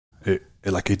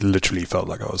it literally felt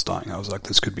like I was dying. I was like,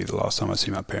 this could be the last time I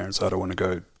see my parents. I don't want to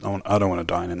go. I don't want to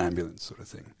die in an ambulance, sort of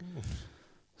thing.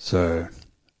 So,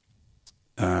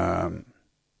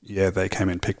 they came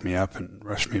and picked me up and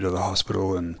rushed me to the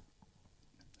hospital, and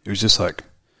it was just like, I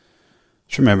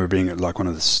just remember being at like one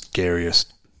of the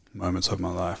scariest moments of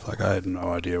my life. Like, I had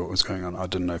no idea what was going on. I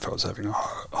didn't know if I was having a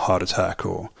heart attack,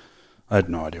 or I had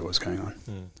no idea what was going on.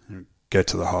 And get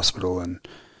to the hospital and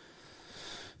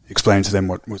explain to them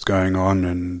what was going on,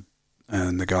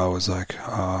 and the guy was like,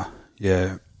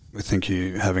 we think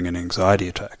you're having an anxiety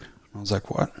attack. I was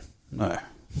like, what?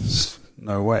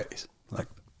 No way. Like,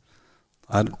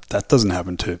 that doesn't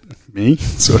happen to me,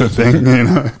 sort of thing, you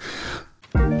know.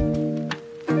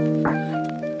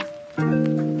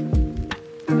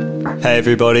 Hey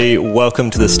everybody, welcome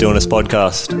to the Stillness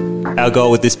Podcast. Our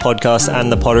goal with this podcast and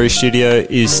the Pottery Studio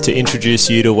is to introduce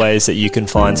you to ways that you can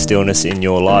find stillness in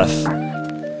your life.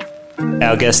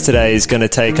 Our guest today is going to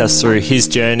take us through his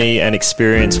journey and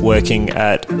experience working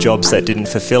at jobs that didn't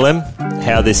fulfill him,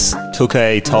 how this took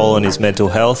a toll on his mental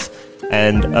health,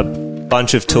 and a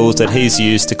bunch of tools that he's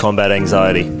used to combat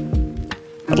anxiety.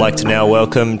 I'd like to now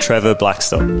welcome Trevor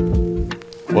Blackstock.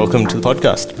 Welcome to the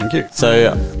podcast. Thank you.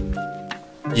 So,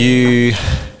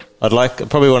 I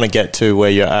probably want to get to where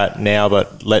you're at now,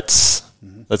 but let's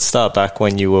start back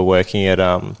when you were working at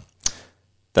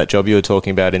that job you were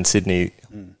talking about in Sydney,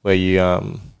 where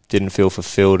you didn't feel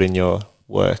fulfilled in your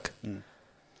work.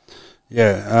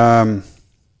 Yeah,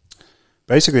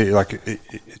 basically, like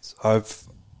I've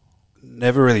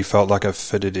never really felt like I've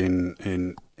fitted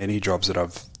in any jobs that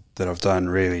I've done.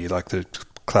 Really, like the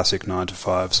classic 9 to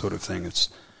 5 sort of thing.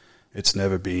 It's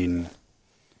never been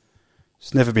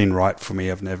right for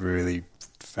me. I've never really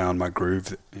found my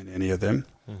groove in any of them.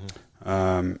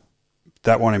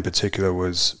 That one in particular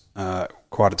was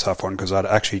quite a tough one because I'd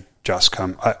actually just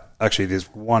come. There's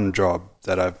one 9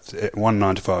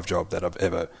 to 5 job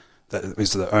that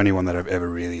is the only one that I've ever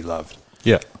really loved.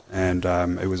 Yeah, and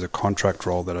it was a contract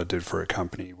role that I did for a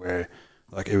company where,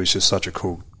 like, it was just such a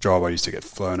cool job. I used to get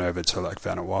flown over to like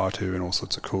Vanuatu and all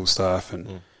sorts of cool stuff,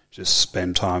 and just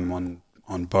spend time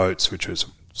on boats, which was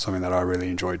something that I really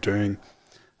enjoyed doing.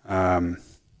 And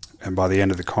by the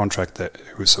end of the contract, that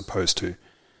it was supposed to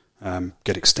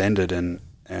get extended, and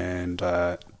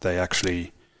they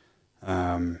actually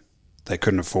they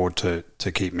couldn't afford to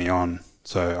keep me on,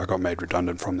 so I got made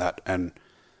redundant from that, and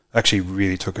actually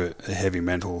really took a heavy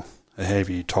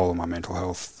toll on my mental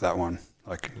health. That one,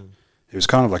 like, it was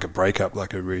kind of like a breakup,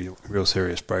 like a real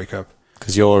serious breakup.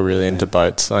 Because you're really into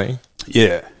boats, aren't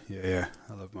you? Yeah.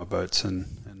 I love my boats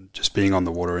and just being on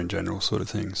the water in general, sort of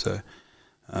thing. So,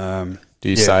 do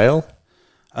you sail?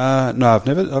 No,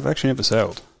 I've actually never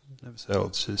sailed.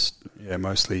 It's just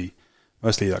mostly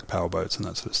like power boats and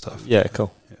that sort of stuff. Yeah,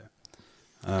 cool.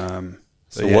 Yeah.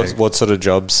 So what sort of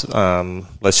jobs?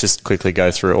 Let's just quickly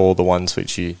go through all the ones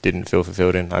which you didn't feel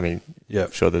fulfilled in. I mean,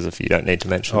 I'm sure there's a few you don't need to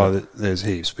mention. There's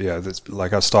heaps. But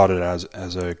like I started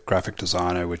as a graphic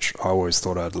designer, which I always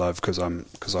thought I'd love because I'm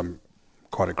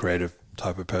quite a creative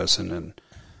type of person,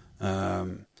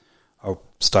 and I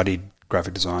studied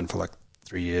graphic design for like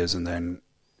 3 years, and then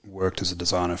worked as a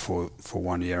designer for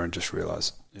 1 year, and just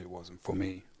realized it wasn't for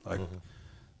me. Like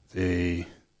I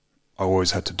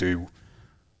always had to do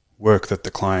work that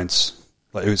the clients,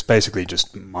 like, it was basically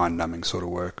just mind-numbing sort of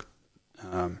work.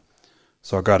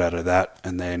 So I got out of that,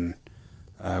 and then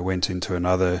went into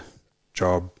another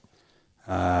job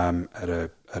at a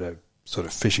sort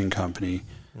of fishing company,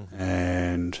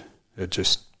 and it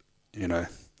just,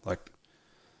 like,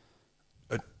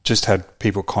 it just had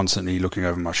people constantly looking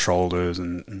over my shoulders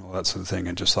and all that sort of thing,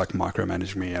 and just like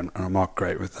micromanage me, and I'm not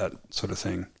great with that sort of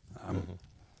thing.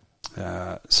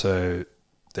 So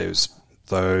there's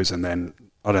those, and then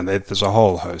there's a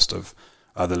whole host of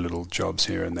other little jobs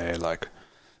here and there, like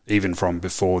even from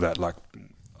before that, like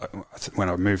when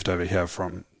I moved over here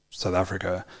from South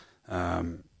Africa,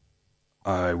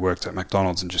 I worked at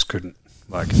McDonald's and just couldn't,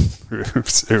 like,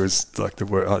 it was like the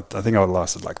work. I think I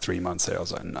lasted like 3 months there. I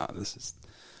was like, I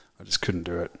just couldn't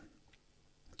do it.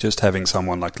 Just having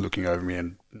someone like looking over me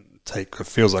and it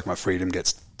feels like my freedom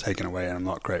gets taken away, and I'm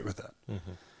not great with that.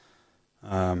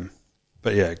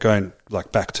 But yeah, going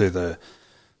like back to the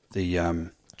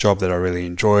job that I really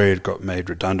enjoyed, got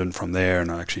made redundant from there,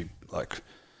 and I actually, like,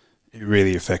 it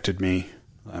really affected me.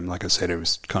 Like I said, it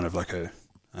was kind of like a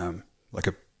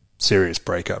serious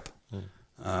breakup.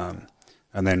 And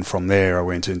then from there, I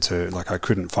went into, like, I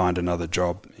couldn't find another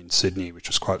job in Sydney, which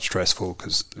was quite stressful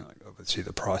because, obviously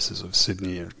the prices of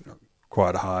Sydney are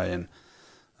quite high, and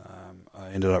I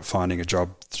ended up finding a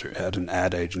job at an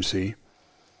ad agency.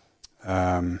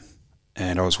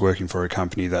 And I was working for a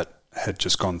company that had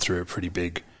just gone through a pretty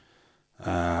big,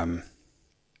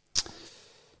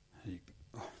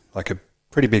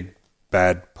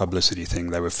 bad publicity thing.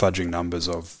 They were fudging numbers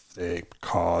of their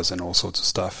cars and all sorts of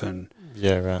stuff, and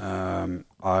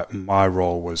my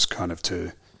role was kind of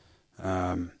to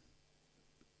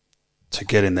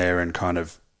get in there and kind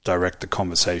of direct the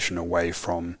conversation away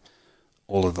from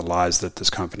all of the lies that this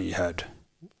company had.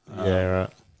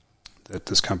 That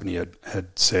this company had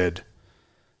said,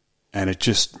 and it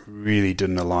just really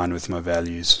didn't align with my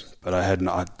values. But I had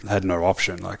no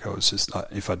option. Like, I was just,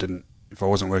 if I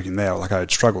wasn't working there, like, I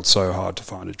had struggled so hard to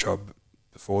find a job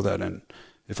before that, and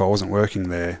if I wasn't working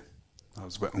there, I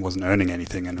wasn't earning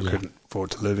anything, and I couldn't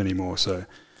afford to live anymore. So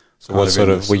what sort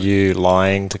of, were you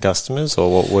lying to customers,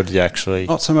 or what would you actually?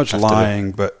 Not so much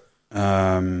lying, but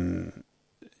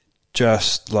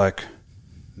just like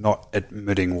not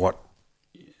admitting what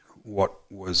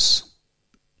was,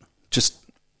 just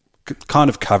kind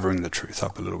of covering the truth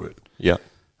up a little bit. Yeah.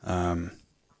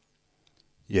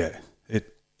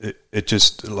 It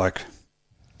just, like,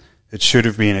 it should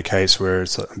have been a case where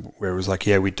it was like,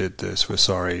 yeah, we did this, we're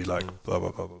sorry, like, blah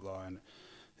blah blah blah blah, and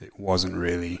it wasn't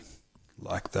really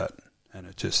like that, and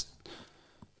it just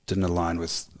didn't align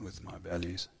with my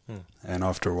values. And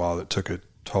after a while, it took a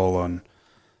toll on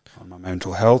my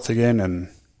mental health again, and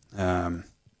I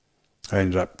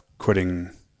ended up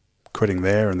quitting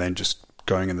there, and then just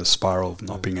going in the spiral of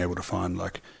not being able to find,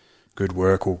 like, good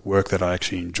work or work that I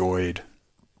actually enjoyed.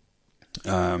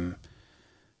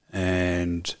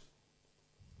 And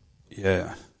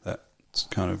yeah, that's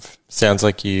kind of... Sounds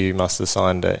like you must have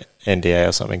signed an NDA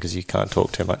or something, because you can't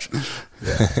talk too much.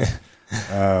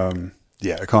 I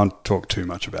can't talk too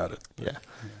much about it. Yeah.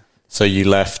 So you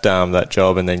left that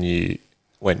job, and then you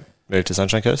moved to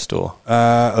Sunshine Coast, or?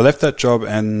 I left that job,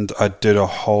 and I did a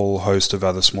whole host of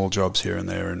other small jobs here and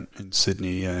there in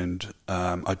Sydney, and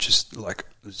I just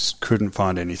couldn't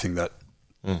find anything that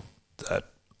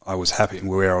I was happy,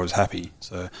 where I was happy.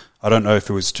 So I don't know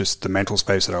if it was just the mental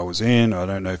space that I was in. I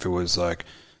don't know if it was like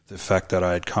the fact that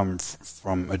I had come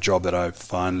from a job that I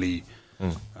finally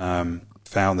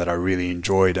found that I really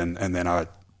enjoyed, and then I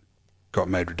got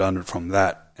made redundant from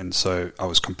that. And so I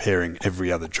was comparing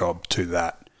every other job to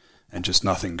that, and just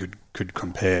nothing could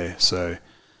compare. So,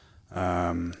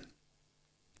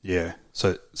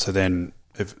 So then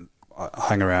I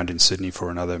hung around in Sydney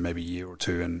for another maybe year or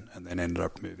two, and then ended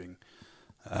up moving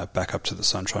back up to the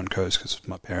Sunshine Coast, because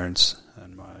my parents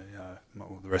and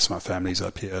the rest of my family's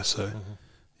up here. So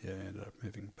ended up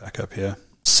moving back up here.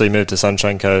 So you moved to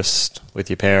Sunshine Coast with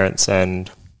your parents, and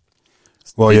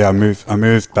I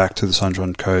moved back to the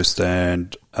Sunshine Coast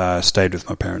and stayed with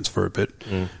my parents for a bit,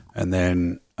 and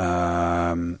then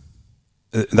that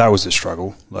was a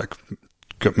struggle, like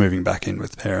moving back in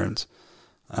with parents,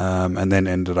 and then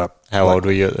ended up. How old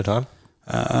were you at the time?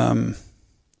 I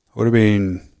would have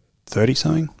been 30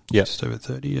 something. Yeah, just over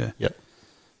 30. Yeah. Yep.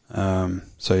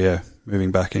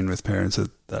 Moving back in with parents at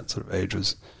that sort of age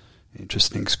was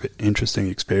interesting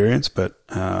experience, but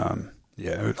I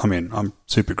mean, I'm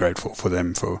super grateful for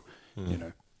them for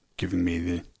giving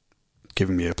me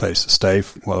a place to stay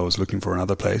while I was looking for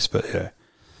another place. But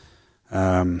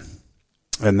and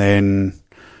then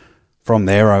from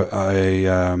there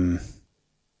I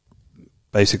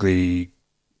basically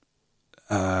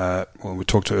we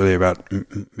talked earlier about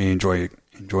me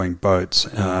enjoying boats.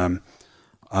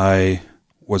 I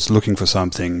was looking for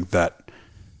something that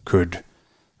could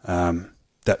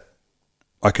that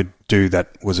I could do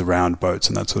that was around boats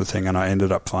and that sort of thing, and I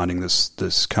ended up finding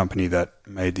this company that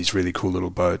made these really cool little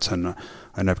boats, and I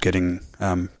ended up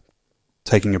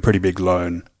taking a pretty big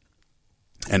loan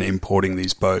and importing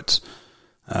these boats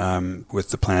with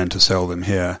the plan to sell them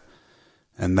here,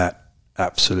 and that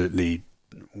absolutely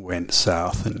went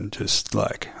south, and just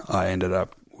like I ended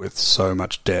up with so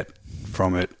much debt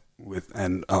from it,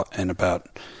 and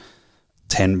about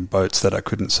 10 boats that I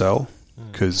couldn't sell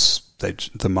because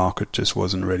the market just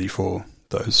wasn't ready for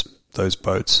those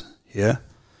boats here.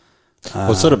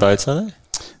 What sort of boats are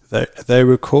they? They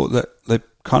were called they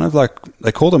kind of like,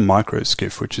 they call them micro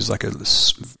skiff, which is like a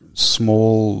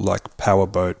small like power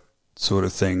boat sort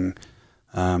of thing.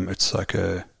 It's like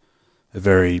a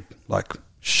very like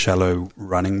shallow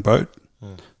running boat,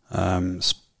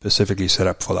 specifically set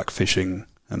up for like fishing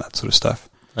and that sort of stuff.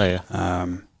 Oh yeah.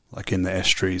 Like in the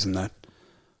estuaries and that.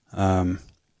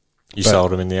 You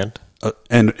sold them in the end?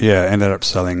 Ended up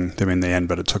selling them in the end,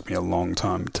 but it took me a long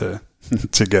time to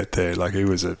get there. Like it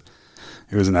was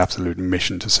an absolute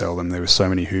mission to sell them. There were so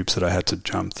many hoops that I had to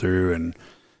jump through, and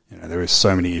there were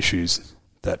so many issues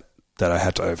that I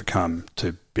had to overcome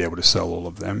to be able to sell all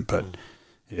of them. But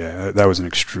that was an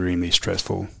extremely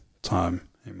stressful time,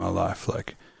 in my life.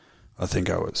 Like, I think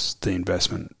the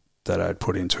investment that I'd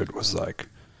put into it was like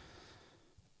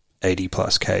 80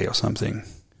 plus K or something.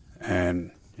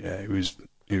 And yeah, it was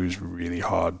really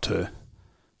hard to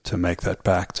make that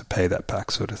back, to pay that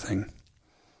back sort of thing.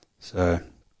 So,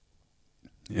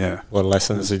 yeah. What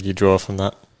lessons did you draw from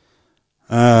that?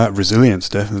 Resilience,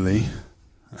 definitely.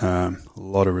 A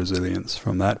lot of resilience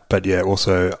from that. But yeah,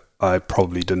 also I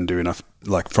probably didn't do enough,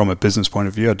 like from a business point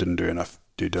of view, I didn't do enough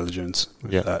due diligence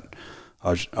with that.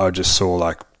 I just saw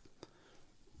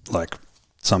like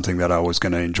something that I was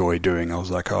going to enjoy doing. I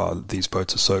was like, oh, these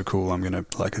boats are so cool. I'm going to,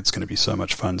 like, it's going to be so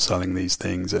much fun selling these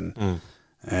things. And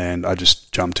I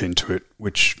just jumped into it,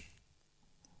 which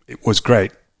it was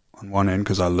great on one end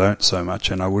because I learnt so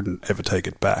much and I wouldn't ever take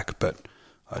it back. But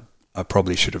I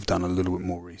probably should have done a little bit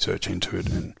more research into it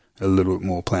and a little bit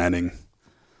more planning.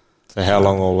 So how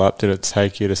long all up did it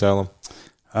take you to sell them?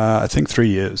 I think 3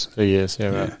 years. 3 years, yeah,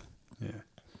 right. Yeah.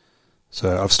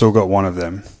 So I've still got one of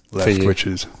them left, which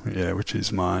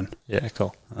is mine. Yeah,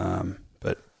 cool.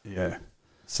 But yeah.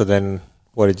 So then,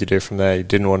 what did you do from there? You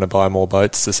didn't want to buy more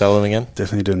boats to sell them again?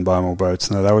 Definitely didn't buy more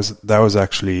boats. No, that was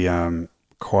actually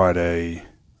quite a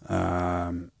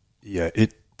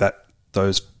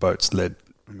those boats led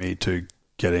me to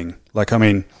getting, like, I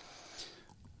mean,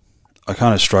 I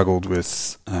kind of struggled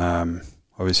with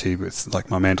obviously with like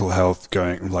my mental health,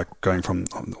 going from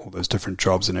all those different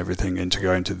jobs and everything into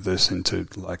going to this, into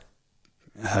like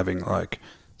having like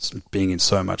being in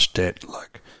so much debt,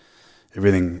 like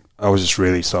everything. I was just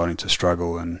really starting to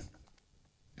struggle, and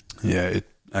yeah, it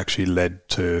actually led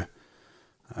to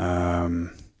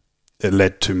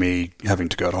me having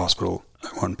to go to hospital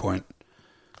at one point.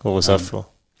 What was that for?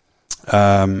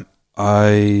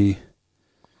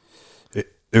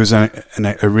 It was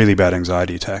a really bad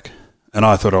anxiety attack, and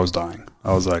I thought I was dying.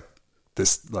 I was like,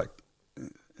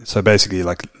 so basically,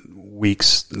 like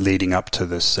weeks leading up to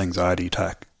this anxiety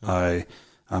attack, I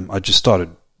just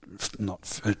started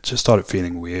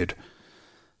feeling weird,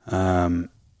 and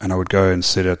I would go and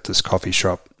sit at this coffee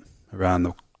shop around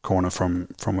the corner from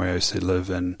where I used to live,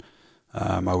 and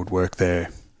I would work there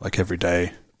like every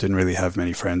day. Didn't really have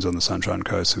many friends on the Sunshine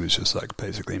Coast. It was just like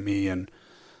basically me and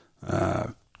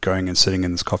going and sitting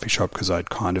in this coffee shop because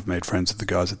I'd kind of made friends with the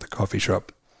guys at the coffee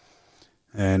shop.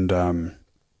 And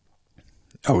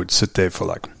I would sit there for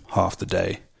like half the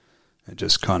day and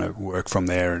just kind of work from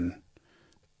there. And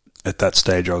at that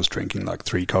stage, I was drinking like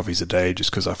 3 coffees a day just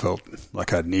because I felt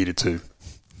like I needed to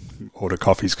order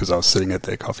coffees because I was sitting at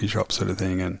their coffee shop sort of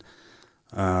thing. And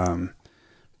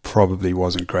probably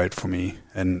wasn't great for me.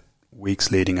 And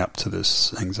weeks leading up to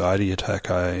this anxiety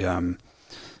attack, I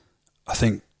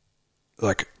think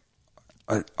like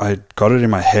I got it in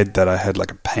my head that I had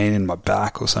like a pain in my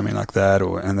back or something like that,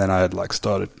 and then I had like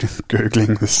started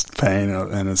Googling this pain,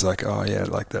 and it's like, oh yeah,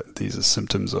 like that, these are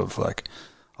symptoms of like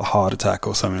a heart attack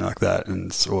or something like that, and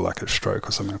it's all like a stroke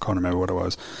or something. I can't remember what it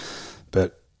was,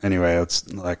 but anyway,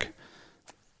 it's like,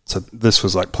 so this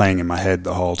was like playing in my head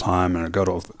the whole time, and I got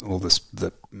all this,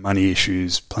 the money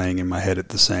issues playing in my head at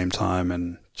the same time,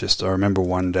 and just I remember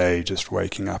one day just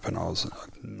waking up and I was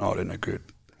not in a good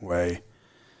way.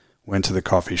 Went to the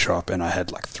coffee shop and I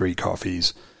had like 3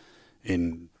 coffees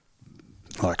in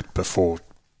like before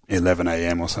 11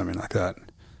 a.m. or something like that.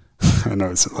 And it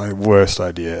was like the worst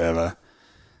idea ever.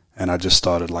 And I just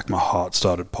started, like my heart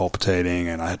started palpitating,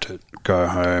 and I had to go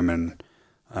home,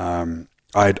 and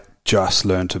I'd just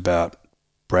learnt about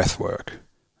breath work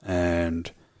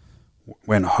and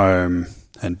went home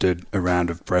and did a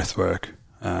round of breath work,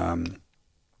 and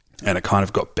it kind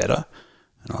of got better,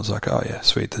 and I was like, oh yeah,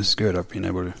 sweet, this is good, I've been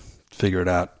able to figure it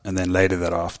out. And then later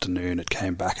that afternoon it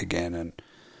came back again, and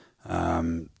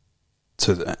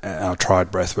I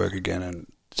tried breath work again and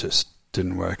just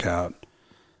didn't work out,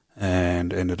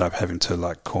 and ended up having to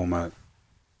like call my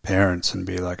parents and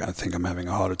be like, I think I'm having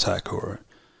a heart attack or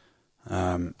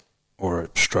a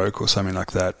stroke or something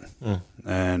like that.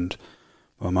 And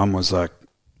my mum was like,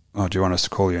 oh, do you want us to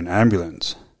call you an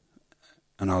ambulance?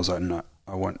 And I was like, no,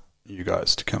 I want you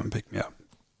guys to come and pick me up.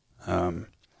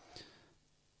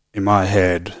 In my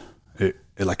head, it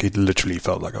literally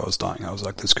felt like I was dying. I was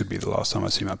like, this could be the last time I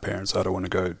see my parents. I don't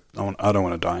want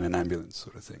to die in an ambulance,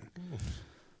 sort of thing.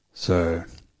 So,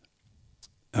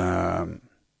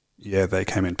 yeah, they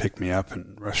came and picked me up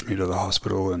and rushed me to the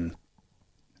hospital, and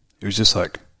it was just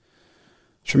like, I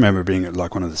just remember being at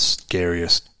like one of the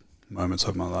scariest moments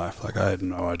of my life. Like I had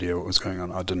no idea what was going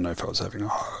on. I didn't know if I was having a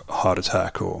heart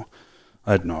attack, or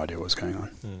I had no idea what was going on.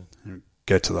 And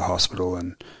get to the hospital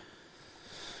and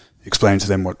explain to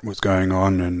them what was going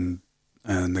on,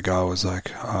 and the guy was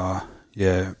like,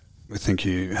 yeah, we think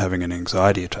you're having an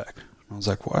anxiety attack. I was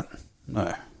like, what?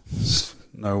 no,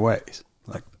 no way.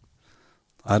 Like,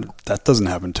 that doesn't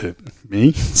happen to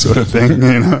me, sort of thing,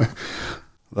 you know.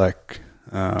 Like,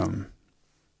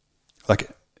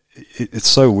 it's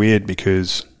so weird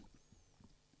because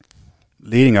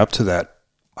leading up to that,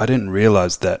 I didn't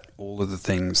realize that all of the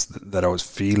things that I was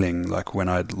feeling, like when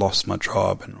I'd lost my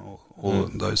job and all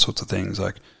of those sorts of things,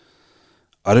 like,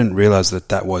 I didn't realize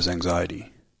that was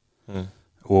anxiety,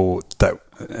 or that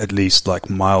at least like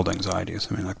mild anxiety or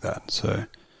something like that. So,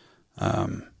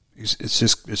 it's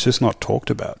just not talked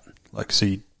about. Like,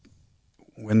 see,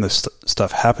 when the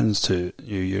stuff happens to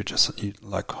you, you're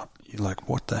like,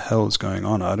 what the hell is going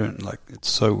on? I don't like. It's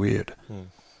so weird.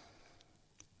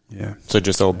 Yeah. So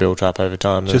just all built up over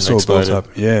time. Just all built up.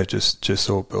 Yeah, just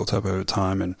all built up over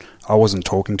time, and I wasn't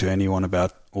talking to anyone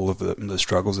about all of the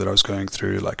struggles that I was going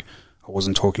through. Like, I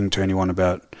wasn't talking to anyone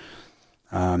about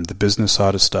the business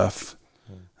side of stuff,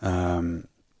 and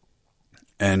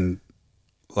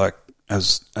like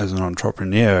as an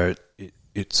entrepreneur,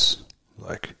 it's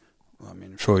like, I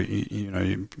mean, sure, you know,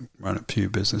 you run a few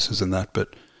businesses and that,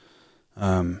 but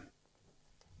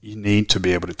you need to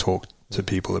be able to talk to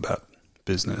people about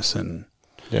business and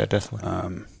definitely,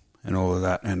 and all of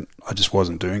that. And I just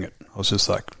wasn't doing it. I was just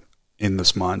like in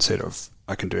this mindset of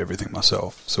I can do everything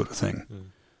myself, sort of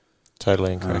thing.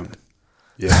 Totally incorrect.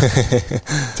 Yeah,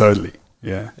 totally.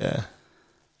 Yeah, yeah.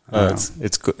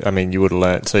 It's good. I mean, you would have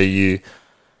learnt. So you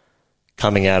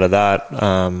coming out of that,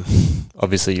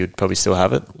 obviously you'd probably still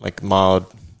have it, like mild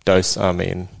dose. I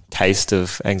mean, taste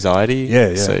of anxiety.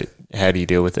 Yeah. So how do you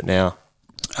deal with it now?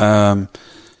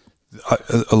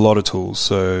 A lot of tools.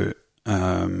 So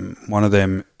one of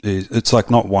them is, it's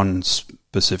like not one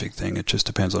specific thing. It just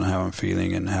depends on how I'm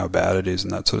feeling and how bad it is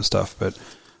and that sort of stuff. But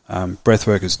breath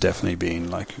work has definitely been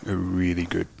like a really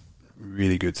good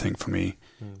thing for me.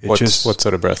 What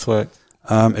sort of breath work?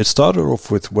 It started off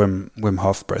with Wim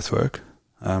Hof breath work,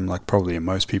 like probably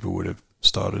most people would have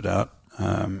started out.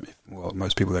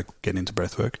 Most people that get into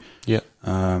breath work. Yeah.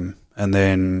 And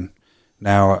then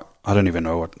now I don't even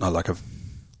know what I've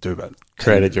do about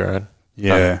created your own.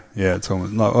 Yeah. It's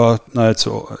almost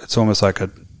it's almost like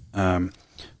I've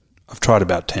tried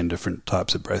about 10 different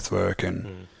types of breath work,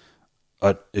 and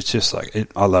it's just like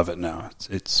I love it now.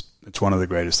 It's one of the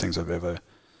greatest things I've ever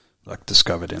like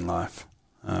discovered in life.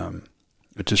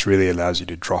 It just really allows you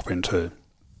to drop into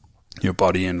your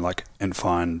body and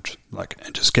find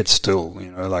and just get still.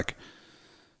 You know, like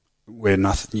where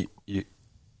nothing. I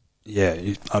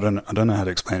don't know how to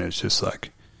explain it. It's just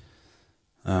like.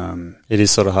 It is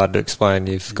sort of hard to explain.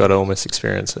 You've got to almost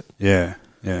experience it. Yeah.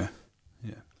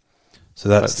 So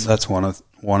that's one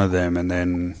of them, and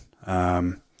then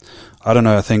I don't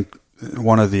know. I think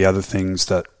one of the other things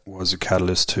that was a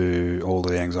catalyst to all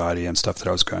the anxiety and stuff that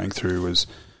I was going through was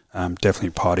definitely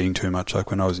partying too much.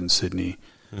 Like when I was in Sydney,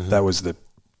 that was the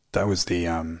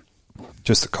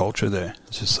just the culture there.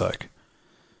 It's just like,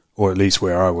 or at least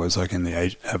where I was, like in the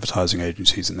advertising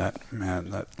agencies and that,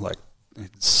 man, that like.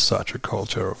 It's such a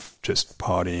culture of just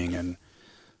partying and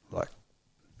like,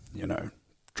 you know,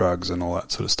 drugs and all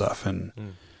that sort of stuff. And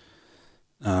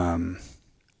I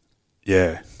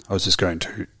was just going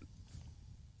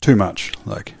too much,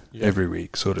 like every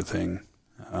week sort of thing.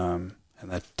 And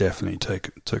that definitely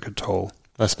took a toll.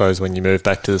 I suppose when you moved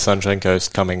back to the Sunshine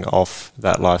Coast, coming off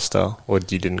that lifestyle, or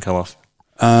you didn't come off?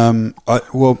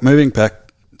 Moving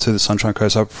back to the Sunshine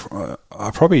Coast,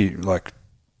 I probably like,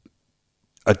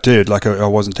 I did. Like, I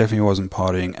definitely wasn't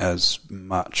partying as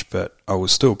much, but I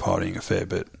was still partying a fair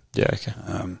bit. Yeah, okay.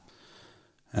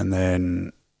 And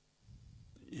then,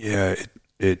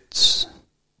 it's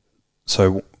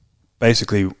so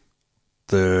basically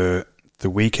the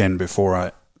weekend before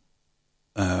I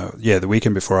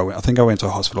went. I think I went to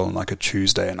hospital on like a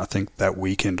Tuesday, and I think that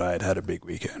weekend I had a big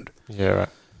weekend. Yeah, right.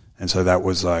 And so that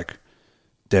was like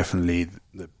definitely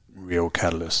the real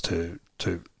catalyst to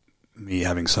me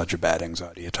having such a bad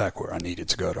anxiety attack where I needed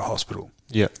to go to hospital.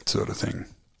 Yeah. Sort of thing.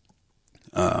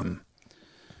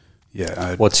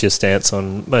 What's your stance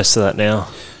on most of that now?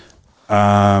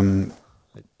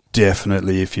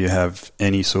 Definitely if you have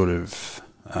any sort of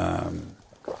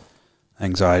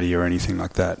anxiety or anything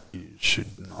like that, you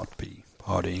should not be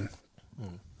partying.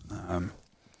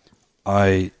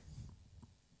 I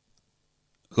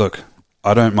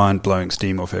don't mind blowing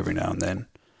steam off every now and then.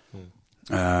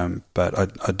 But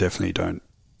I definitely don't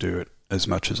do it as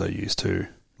much as I used to.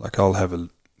 Like I'll have a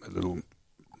little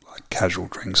like casual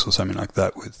drinks or something like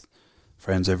that with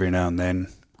friends every now and then.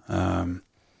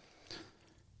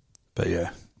 But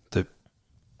yeah,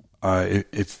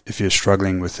 if you're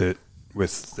struggling with it,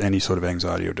 with any sort of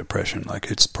anxiety or depression, like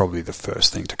it's probably the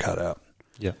first thing to cut out.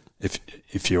 Yeah,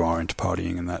 if you are into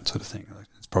partying and that sort of thing, like,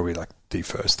 it's probably like the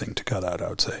first thing to cut out, I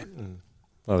would say.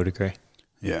 I would agree.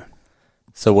 Yeah.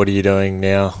 So what are you doing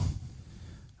now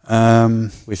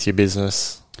with your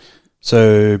business?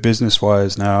 So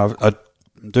business-wise now,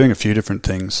 I'm doing a few different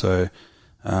things. So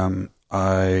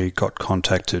I got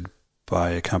contacted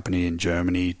by a company in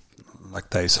Germany,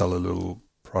 like they sell a little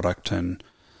product and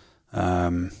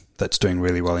that's doing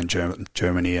really well in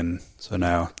Germany, and so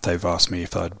now they've asked me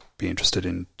if I'd be interested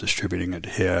in distributing it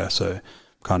here. So I'm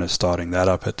kind of starting that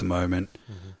up at the moment.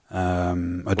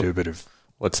 I do a bit of...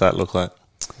 What's that look like?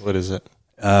 What is it?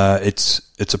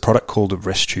 It's a product called a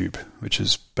rest tube, which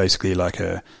is basically like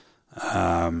it's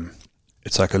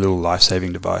like a little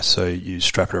life-saving device. So you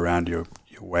strap it around your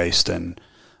waist, and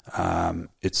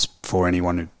it's for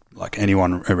anyone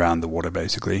around the water,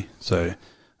 basically. So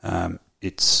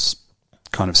it's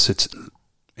kind of sits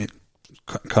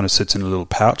in a little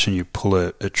pouch, and you pull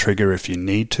a trigger if you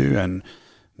need to, and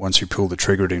once you pull the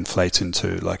trigger, it inflates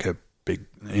into like a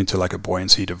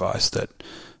buoyancy device that.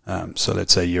 So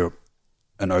let's say you're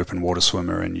an open water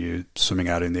swimmer and you're swimming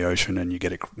out in the ocean and you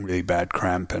get a really bad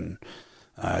cramp and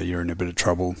you're in a bit of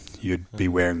trouble, you'd be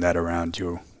wearing that around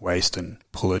your waist and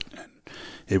pull it, and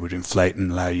it would inflate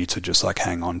and allow you to just like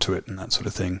hang on to it and that sort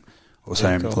of thing. Or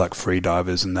same with like free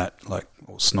divers and that, like,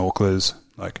 or snorkelers.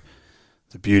 Like,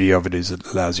 the beauty of it is it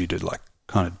allows you to like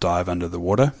kind of dive under the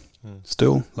water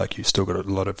still. Like, you've still got a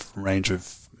lot of range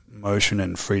of motion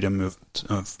and freedom of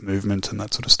movement and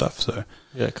that sort of stuff. So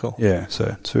yeah, cool. Yeah,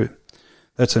 so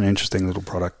that's an interesting little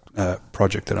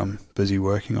project that I'm busy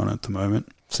working on at the moment.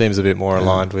 Seems a bit more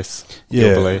aligned with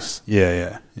your beliefs.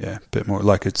 Yeah. A bit more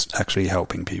like it's actually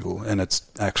helping people, and it's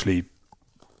actually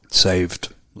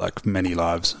saved like many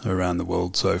lives around the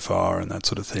world so far and that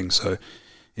sort of thing. So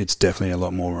it's definitely a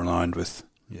lot more aligned with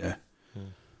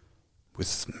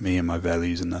with me and my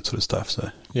values and that sort of stuff. So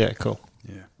yeah, cool.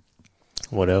 Yeah.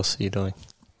 What else are you doing?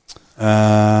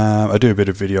 I do a bit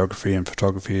of videography and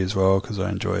photography as well because I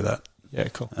enjoy that. Yeah,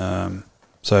 cool.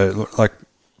 So like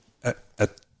at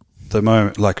the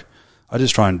moment, like, I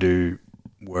just try and do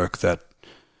work that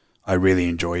I really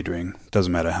enjoy doing.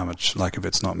 Doesn't matter how much, like, if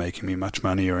it's not making me much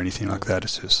money or anything like that.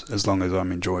 It's just as long as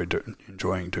I'm enjoying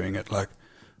doing it. Like,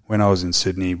 when I was in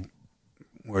Sydney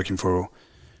working for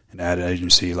an ad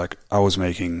agency, like, I was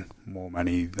making more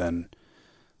money than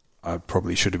I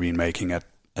probably should have been making at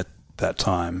that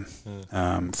time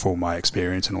for my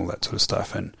experience and all that sort of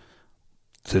stuff, and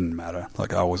it didn't matter.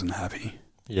 Like, I wasn't happy.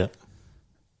 Yeah.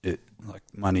 Like,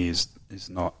 money is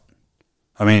not...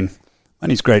 I mean,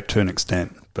 money's great to an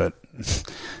extent, but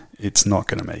it's not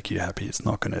going to make you happy. It's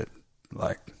not going to,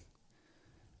 like...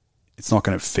 It's not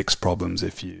going to fix problems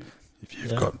if you've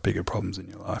got bigger problems in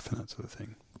your life and that sort of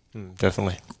thing.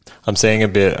 Definitely. I'm seeing a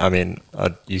bit... I mean,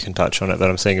 you can touch on it, but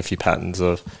I'm seeing a few patterns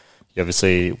of... You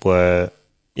obviously were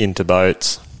into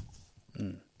boats,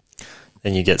 and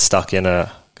you get stuck in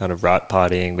a kind of rut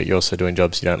partying, but you're also doing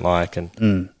jobs you don't like,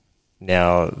 and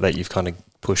now that you've kind of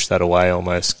pushed that away,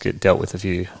 almost dealt with a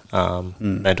few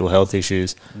mental health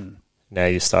issues, now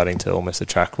you're starting to almost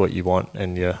attract what you want,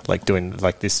 and you're like doing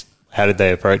like this. How did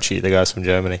they approach you, the guys from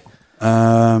Germany?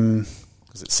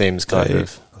 Because it seems kind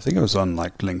of... I think it was on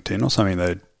like LinkedIn or something.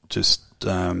 They just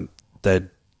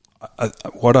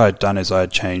what I'd done is I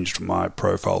had changed my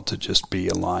profile to just be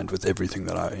aligned with everything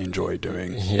that I enjoy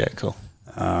doing. Yeah, cool.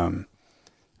 And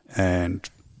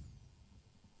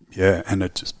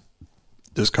it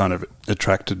just kind of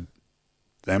attracted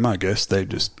them, I guess. They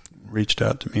just reached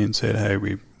out to me and said, hey,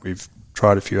 we've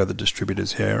tried a few other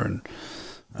distributors here, and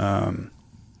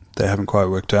they haven't quite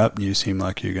worked out. You seem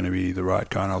like you're going to be the right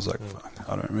guy. And I was like, fuck,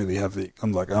 I don't really have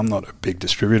I'm not a big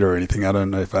distributor or anything. I don't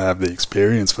know if I have the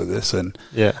experience for this. And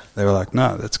they were like,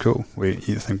 no, that's cool. We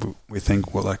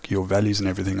think well, like, your values and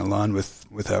everything align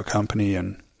with our company,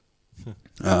 and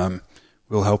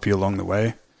we'll help you along the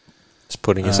way. Just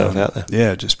putting yourself out there.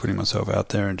 Yeah, just putting myself out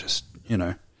there, and just,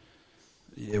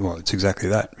 well, it's exactly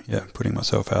that. Yeah, putting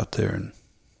myself out there, and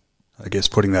I guess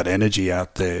putting that energy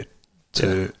out there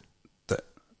to that,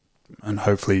 and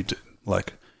hopefully,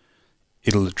 like,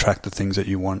 it'll attract the things that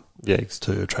you want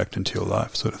to attract into your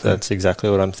life, sort of thing. That's exactly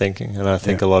what I'm thinking, and I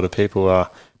think a lot of people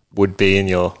would be in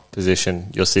your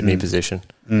position, your Sydney position.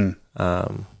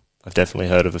 I've definitely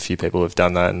heard of a few people who've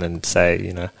done that, and then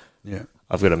say,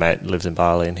 I've got a mate who lives in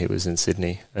Bali, and he was in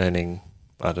Sydney earning,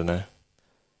 I don't know,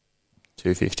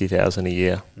 $250,000 a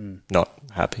year, not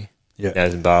happy. Yeah. Now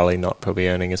he's in Bali, not probably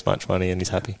earning as much money, and he's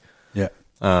happy. Yeah.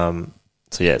 So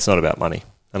it's not about money.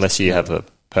 Unless you have a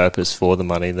purpose for the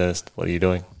money, then what are you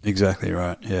doing? Exactly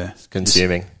right, yeah. It's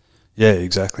consuming. Yeah,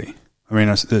 exactly. I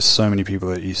mean, there's so many people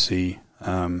that you see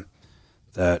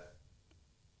that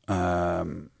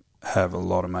have a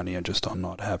lot of money and just are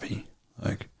not happy.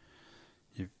 Like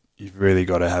you've really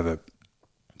got to have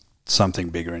something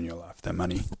bigger in your life than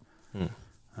money.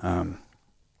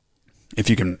 If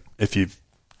you've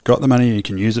got the money, you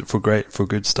can use it for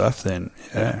good stuff, then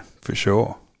yeah, for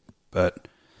sure. But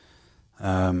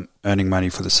earning money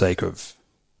for the sake of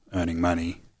earning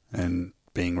money and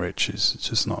being rich is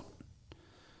just not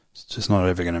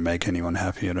ever going to make anyone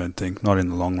happy, I don't think. Not in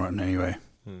the long run anyway.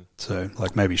 So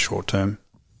like maybe short term,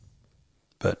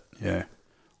 but yeah,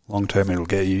 long term it'll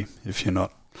get you if you're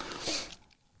not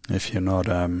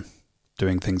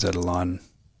doing things that align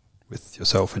with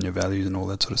yourself and your values and all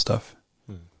that sort of stuff.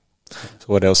 So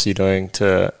what else are you doing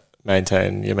to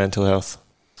maintain your mental health?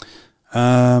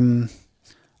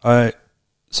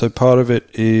 So part of it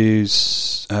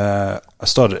is I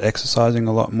started exercising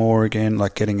a lot more again,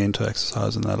 like getting into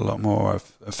exercise and that a lot more. I've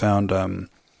found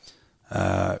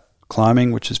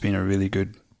climbing, which has been a really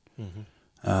good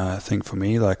thing for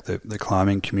me. Like the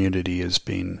climbing community has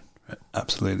been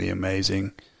absolutely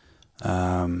amazing.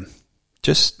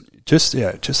 Just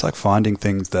like finding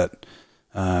things that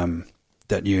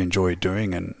you enjoy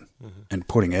doing and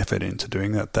putting effort into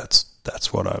doing that.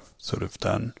 That's what I've sort of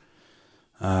done.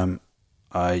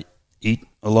 I eat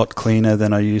a lot cleaner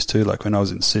than I used to. Like when I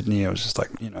was in Sydney, I was just like,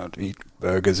 I'd eat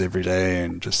burgers every day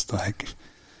and just like,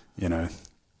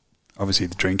 obviously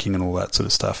the drinking and all that sort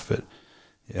of stuff. But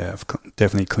yeah, I've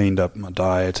definitely cleaned up my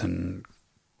diet and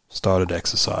started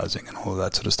exercising and all of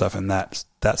that sort of stuff. And that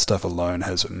stuff alone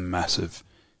has a massive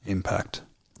impact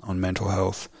on mental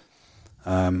health.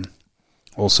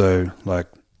 Also, like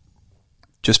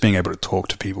just being able to talk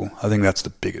to people. I think that's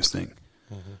the biggest thing.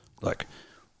 Like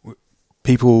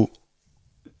people,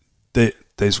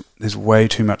 there's way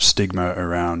too much stigma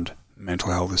around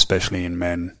mental health, especially in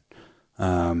men.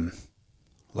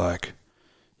 Like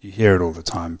you hear it all the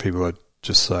time. People are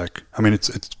just like, I mean, it's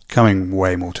coming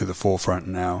way more to the forefront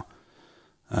now,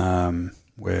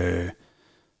 where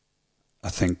I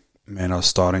think men are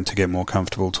starting to get more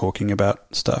comfortable talking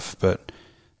about stuff. But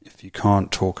if you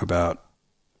can't talk about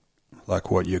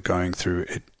like what you're going through,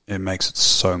 it makes it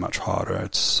so much harder.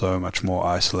 It's so much more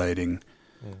isolating.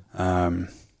 And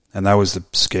that was the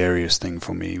scariest thing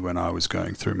for me when I was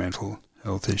going through mental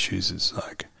health issues, is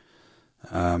like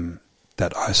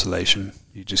that isolation.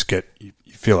 You just you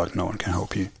feel like no one can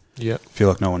help you. Yeah. You feel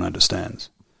like no one understands.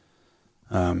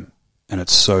 And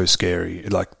it's so scary.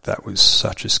 Like that was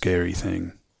such a scary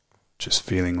thing. Just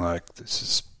feeling like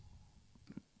it's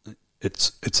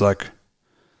like,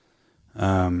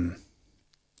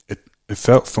 it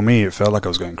felt like I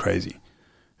was going crazy.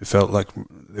 It felt like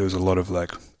there was a lot of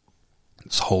like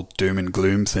this whole doom and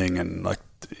gloom thing, and like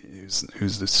it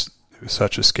was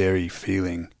such a scary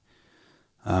feeling.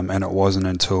 And it wasn't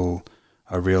until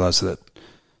I realized that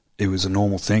it was a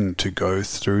normal thing to go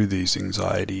through these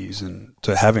anxieties and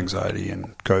to have anxiety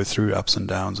and go through ups and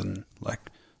downs, and like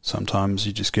sometimes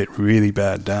you just get really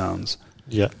bad downs.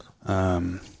 Yeah.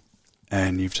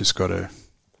 And you've just got to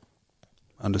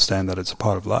understand that it's a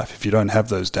part of life. If you don't have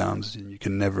those downs, you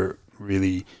can never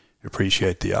really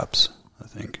appreciate the ups, I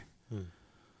think.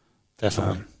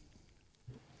 Definitely.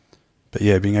 But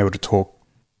yeah, being able to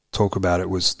talk about it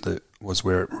was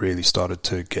where it really started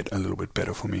to get a little bit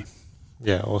better for me.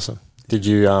 Yeah, awesome. Did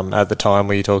you, at the time,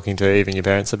 were you talking to even your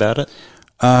parents about it?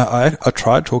 I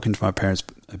tried talking to my parents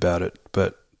about it,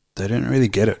 but they didn't really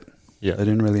get it. Yeah. They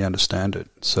didn't really understand it.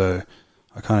 So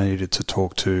I kind of needed to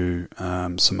talk to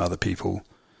some other people.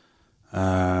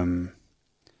 It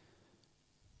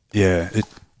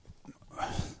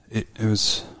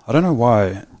was, I don't know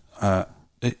why. I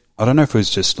don't know if it was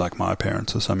just like my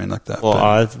parents or something like that. Well,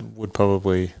 I would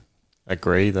probably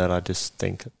agree that I just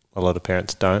think a lot of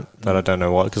parents don't, but I don't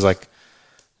know why. Because like,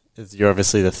 you're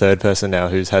obviously the third person now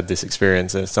who's had this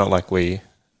experience, and it's not like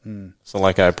it's not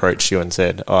like I approached you and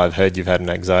said, "Oh, I've heard you've had an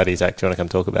anxiety attack. Do you want to come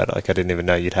talk about it?" Like I didn't even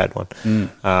know you'd had one.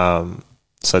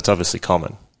 So it's obviously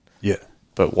common. Yeah.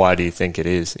 But why do you think it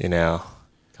is in our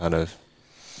kind of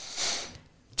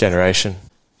generation?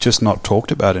 Just not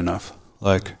talked about enough.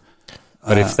 Like,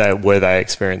 but if were they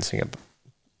experiencing it,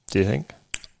 do you think?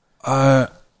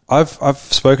 I've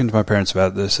spoken to my parents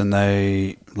about this, and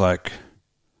they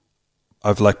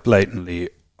I've blatantly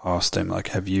asked them, like,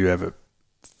 have you ever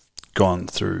gone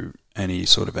through any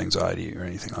sort of anxiety or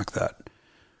anything like that?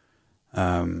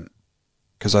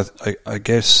 Because I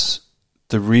guess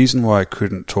the reason why I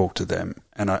couldn't talk to them,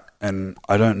 and I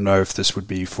don't know if this would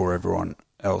be for everyone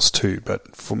else too,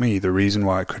 but for me, the reason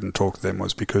why I couldn't talk to them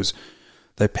was because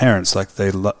their parents, they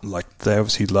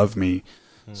obviously love me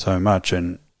so much,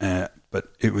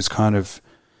 but it was kind of,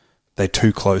 they're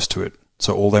too close to it.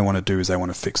 So all they want to do is they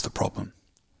want to fix the problem.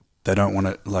 they don't want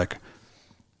to, like,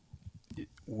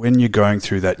 when you're going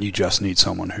through that, you just need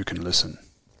someone who can listen.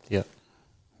 Yeah.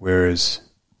 Whereas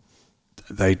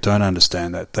they don't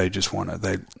understand that. They just want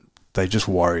to, they just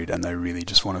worried, and they really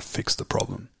just want to fix the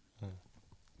problem.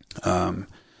 And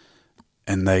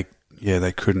they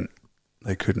couldn't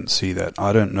see that.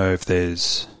 I don't know if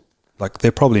there's, like,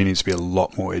 there probably needs to be a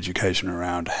lot more education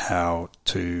around how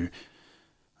to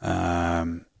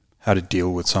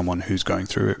deal with someone who's going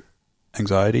through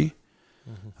anxiety.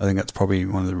 I think that's probably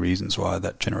one of the reasons why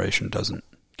that generation doesn't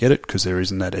get it, because there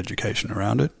isn't that education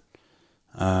around it.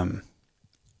 I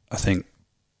think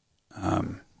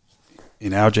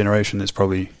in our generation, there's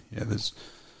probably there's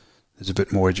a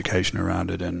bit more education around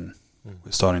it, and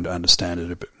we're starting to understand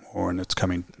it a bit more, and it's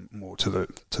coming more to the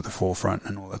forefront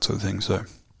and all that sort of thing. So,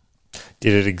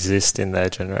 did it exist in their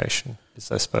generation?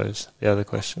 Is, I suppose, the other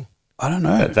question. I don't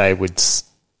know. That they would.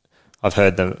 I've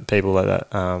heard people like that,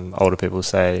 older people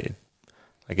say,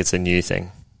 like, it's a new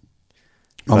thing.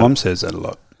 My mum says that a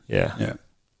lot. Yeah.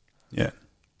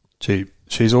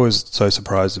 She's always so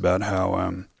surprised about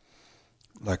how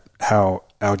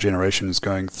our generation is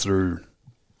going through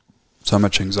so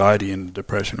much anxiety and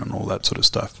depression and all that sort of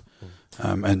stuff.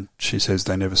 And she says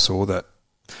they never saw that.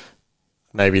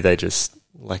 Maybe they just,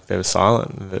 like, they were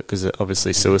silent, because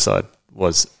obviously suicide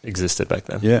existed back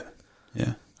then. Yeah.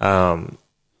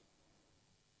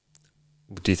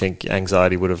 Do you think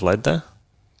anxiety would have led there?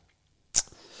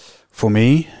 For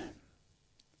me,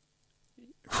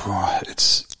 I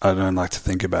don't like to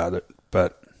think about it,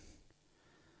 but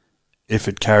if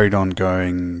it carried on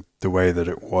going the way that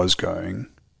it was going,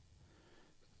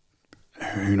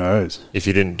 who knows? If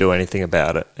you didn't do anything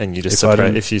about it, and you just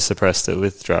if you suppressed it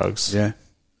with drugs.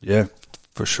 Yeah,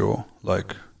 for sure.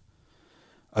 Like,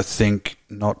 I think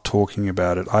not talking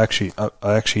about it. I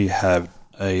actually have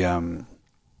a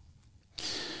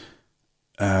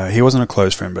he wasn't a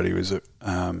close friend, but he was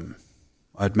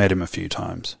I'd met him a few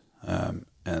times,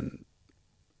 and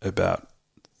about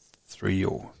 3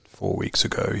 or 4 weeks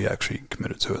ago, he actually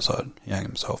committed suicide. He hanged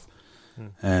himself,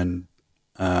 and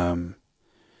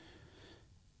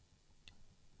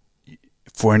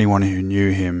for anyone who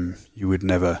knew him, you would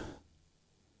never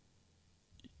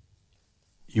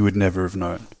have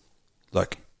known.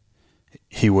 Like,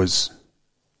 he was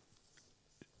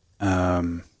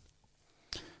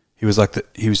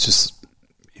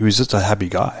just a happy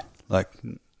guy. Like,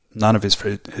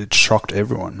 it shocked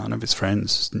everyone. None of his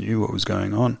friends knew what was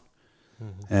going on.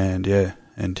 And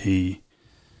he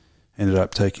ended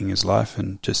up taking his life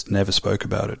and just never spoke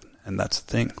about it. And that's the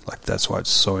thing. Like, that's why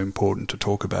it's so important to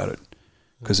talk about it,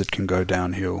 because it can go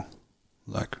downhill,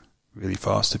 like, really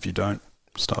fast if you don't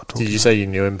start talking. Did you say you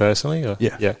knew him personally? Or?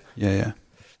 Yeah.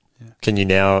 Can you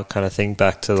now kind of think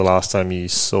back to the last time you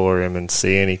saw him and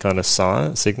see any kind of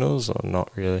signals, or not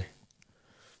really?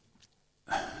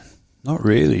 Not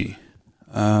really.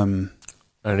 Only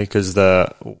because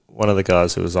one of the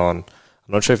guys who was on,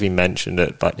 I'm not sure if he mentioned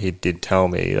it, but he did tell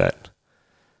me that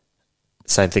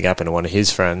same thing happened to one of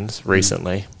his friends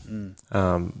recently.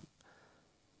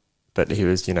 But he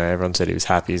was, everyone said he was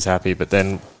happy, but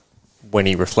then when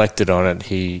he reflected on it,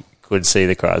 he could see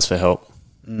the cries for help.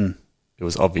 It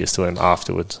was obvious to him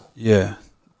afterwards. Yeah,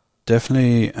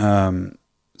 definitely.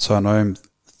 So I know him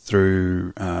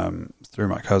through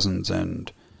my cousins,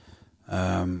 and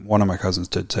one of my cousins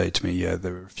did say to me,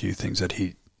 there were a few things that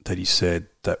he said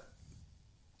that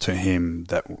to him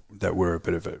that were a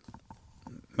bit of a,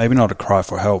 maybe not a cry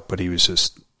for help, but he was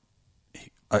just,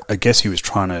 I guess he was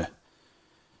trying to,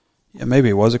 maybe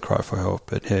it was a cry for help,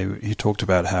 but he talked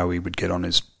about how he would get on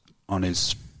his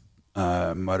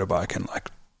motorbike and,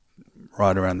 like,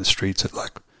 ride around the streets at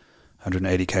like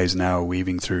 180 k's an hour,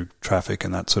 weaving through traffic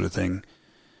and that sort of thing.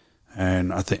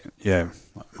 And I think,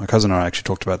 my cousin and I actually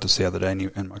talked about this the other day,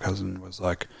 and my cousin was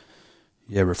like,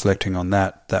 reflecting on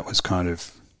that was kind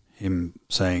of him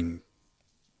saying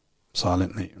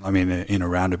silently, I mean, in a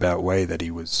roundabout way, that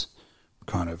he was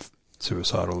kind of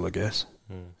suicidal, I guess.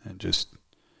 And just,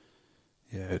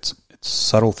 it's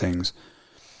subtle things.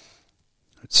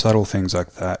 It's subtle things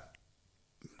like that.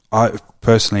 I've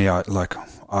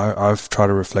tried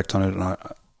to reflect on it, and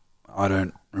I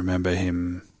don't remember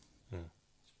him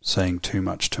saying too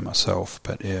much to myself,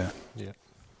 but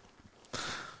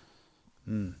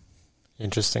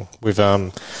Interesting. We've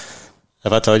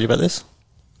have I told you about this?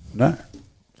 No.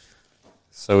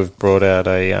 So we've brought out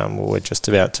we're just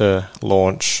about to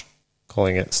launch,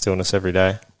 calling it Stillness Every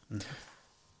Day.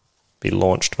 Be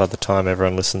launched by the time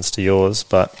everyone listens to yours,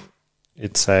 but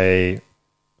it's a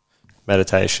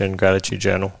meditation gratitude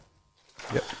journal.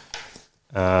 Yep.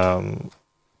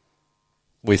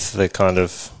 With the kind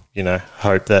of,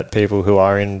 hope that people who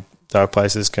are in dark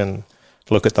places can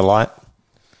look at the light,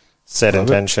 set Love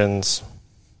intentions,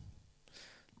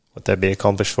 what they'd be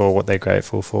accomplished for, what they're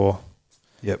grateful for.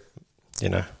 Yep. You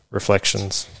know,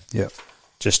 reflections. Yep.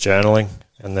 Just journaling,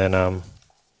 and then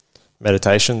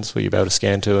meditations. Will you be able to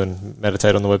scan to and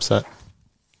meditate on the website?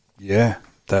 Yeah,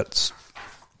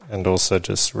 and also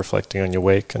just reflecting on your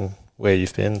week and where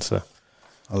you've been. So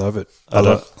I love it.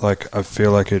 I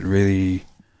feel like it really.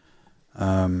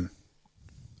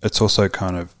 It's also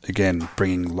kind of, again,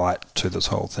 bringing light to this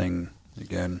whole thing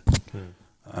again.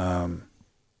 How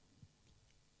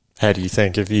do you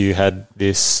think, if you had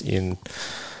this in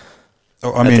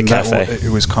the cafe? It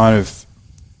was kind of,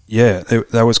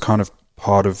 that was kind of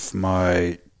part of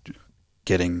my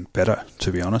getting better,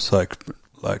 to be honest, like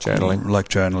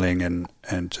journaling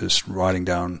and just writing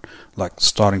down, like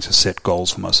starting to set goals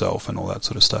for myself and all that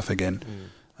sort of stuff again.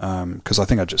 Because I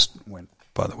think I just went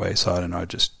by the wayside, and I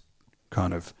just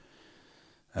kind of,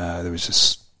 there was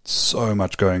just so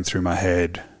much going through my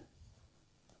head,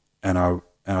 and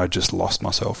I just lost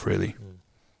myself, really.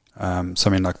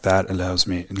 Something like that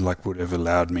would have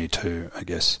allowed me to, I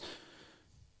guess,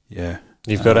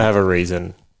 You've got to have a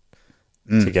reason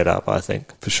to get up, I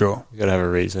think. For sure. You've got to have a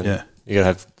reason. Yeah. You've got to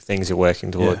have things you're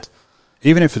working towards.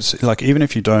 Yeah. Even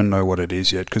if you don't know what it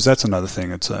is yet, because that's another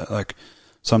thing. It's like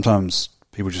sometimes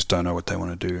people just don't know what they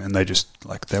want to do, and they just,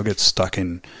 like, they'll get stuck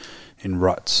in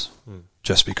ruts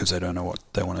just because they don't know what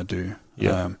they want to do.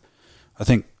 Yeah. I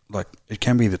think, like, it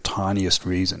can be the tiniest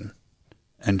reason,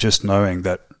 and just knowing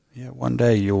that, one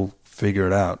day you'll figure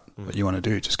it out what you want to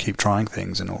do. Just keep trying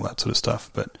things and all that sort of stuff.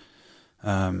 But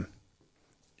I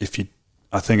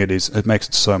think it makes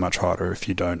it so much harder if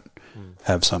you don't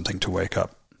have something to wake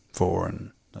up for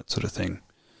and that sort of thing.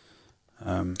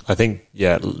 I think,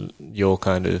 your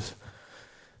kind of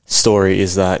story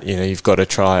is that, you've got to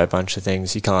try a bunch of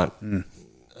things. You can't,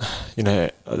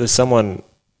 there's someone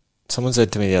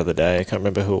said to me the other day, I can't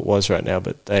remember who it was right now,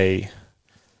 but they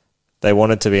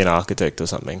wanted to be an architect or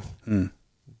something.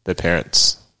 Their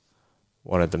parents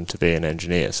wanted them to be an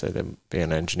engineer, so they'd be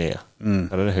an engineer. I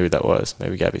don't know who that was.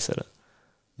 Maybe Gabby said it.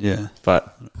 Yeah.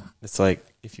 But it's like,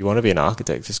 if you want to be an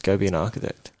architect, just go be an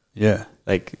architect. Yeah.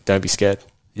 Like, don't be scared.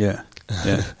 Yeah.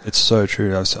 Yeah. It's so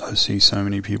true. I see so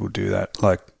many people do that.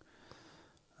 Like,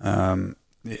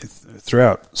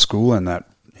 throughout school and that,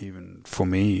 even for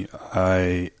me,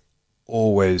 I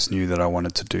always knew that I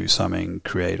wanted to do something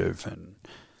creative, and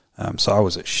so I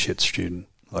was a shit student.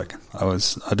 Like, I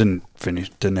didn't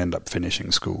end up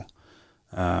finishing school.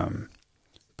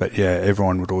 But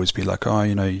everyone would always be like, oh,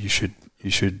 you should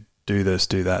do this,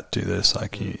 do that, do this.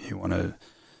 Like, you want to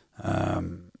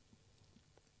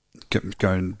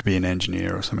go and be an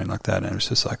engineer or something like that. And it was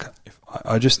just like,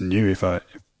 I just knew if I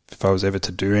was ever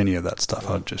to do any of that stuff,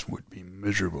 I just would be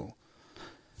miserable.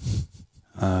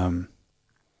 I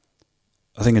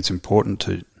think it's important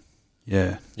to,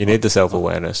 You need the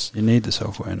self-awareness. You need the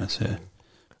self-awareness, yeah.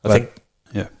 I think,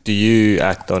 do you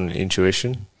act on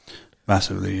intuition?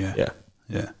 Massively, yeah. Yeah.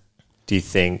 Yeah. Do you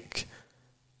think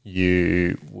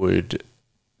you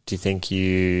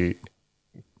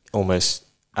almost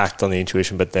act on the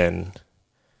intuition but then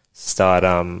start,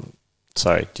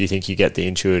 do you think you get the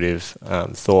intuitive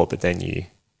thought but then you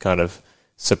kind of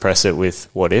suppress it with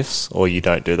what ifs, or you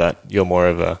don't do that? You're more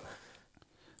of a...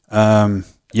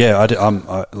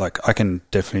 I can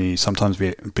definitely sometimes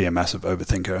be a massive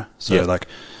overthinker. So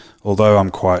although I'm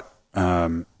quite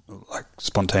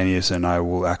spontaneous, and I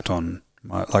will act on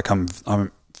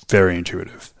I'm very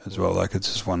intuitive as well. Like,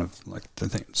 it's just one of the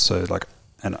things. So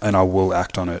and I will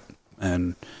act on it,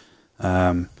 and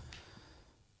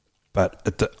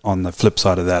but on the flip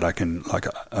side of that, I can I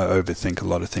overthink a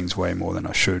lot of things way more than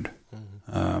I should.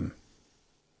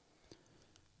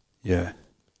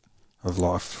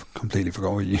 I've completely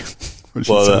forgot what you...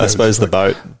 I suppose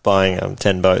buying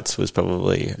 10 boats was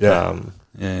probably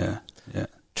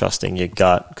trusting your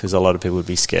gut, because a lot of people would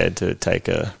be scared to take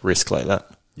a risk like that.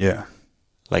 Yeah.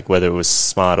 Like, whether it was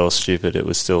smart or stupid, it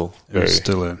was still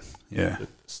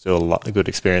still a good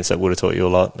experience that would have taught you a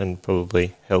lot and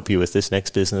probably help you with this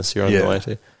next business you're on the way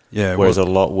to. Yeah. Whereas a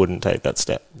lot wouldn't take that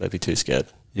step. They'd be too scared.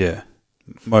 Yeah.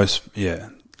 Most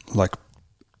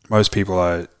people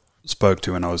I spoke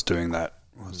to when I was doing that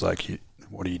was like,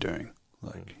 what are you doing?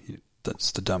 Like,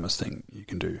 that's the dumbest thing you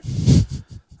can do.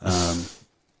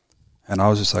 And I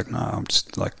was just like, no, I'm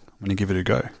going to give it a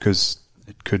go, because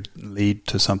it could lead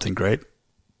to something great.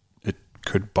 It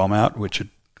could bomb out, which it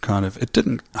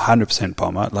didn't 100%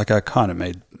 bomb out. Like, I kind of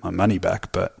made my money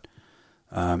back, but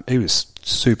it was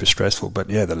super stressful. But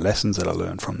the lessons that I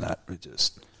learned from that were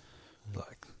just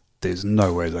there's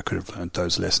no way I could have learned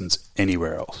those lessons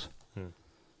anywhere else.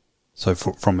 So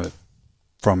from a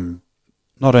from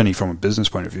not only from a business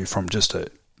point of view, from just a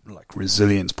like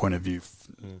resilience point of view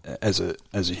as a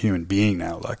human being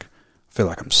now. Like I feel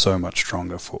like I'm so much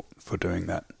stronger for doing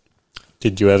that.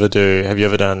 Have you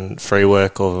ever done free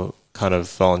work or kind of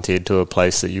volunteered to a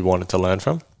place that you wanted to learn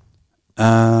from?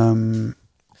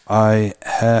 I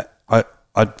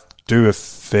do a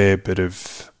fair bit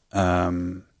of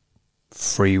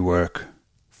free work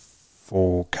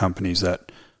for companies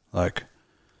that like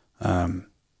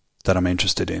that I'm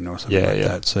interested in or something like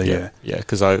that. So yeah.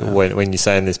 Because when you're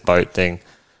saying this boat thing,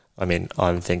 I mean,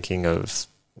 I'm thinking of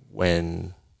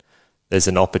when there's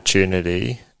an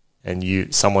opportunity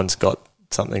and someone's got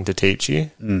something to teach you.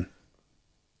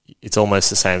 It's almost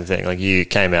the same thing. Like you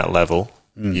came out level,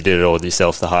 you did it all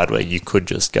yourself the hard way. You could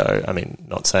just go. I mean,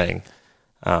 not saying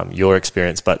your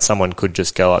experience, but someone could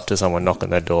just go up to someone, knock on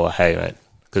their door, hey mate,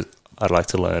 because I'd like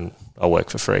to learn. I'll work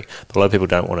for free. But a lot of people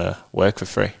don't want to work for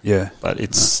free. Yeah. But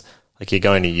it's like you're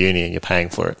going to uni and you're paying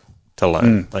for it to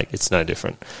learn. Like it's no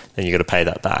different. Then you got to pay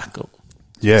that back.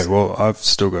 Yeah, well, I've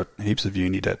still got heaps of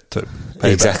uni debt to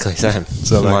pay exactly back. Same.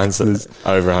 So mine's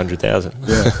over 100,000.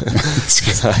 Yeah,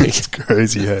 it's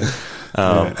crazy. Yeah.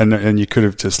 And you could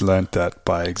have just learnt that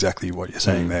by exactly what you're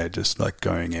saying there, just like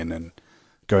going in and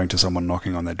going to someone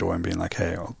knocking on their door and being like,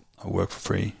 "Hey, I'll work for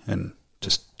free," and I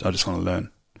just want to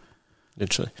learn.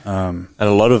 Literally. And a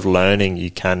lot of learning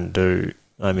you can do.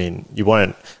 I mean, you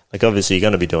won't, like obviously you're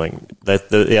going to be doing,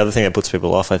 the other thing that puts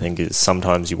people off, I think, is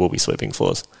sometimes you will be sweeping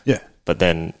floors. Yeah. But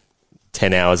then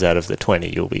 10 hours out of the 20,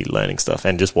 you'll be learning stuff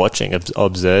and just watching,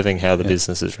 observing how the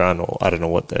business is run, or I don't know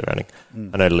what they're running.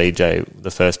 I know Lee J,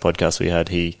 the first podcast we had,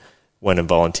 he went and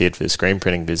volunteered for the screen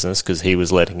printing business because he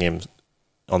was letting him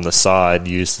on the side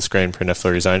use the screen printer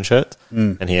for his own shirts,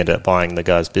 and he ended up buying the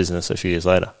guy's business a few years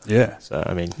later. Yeah. So,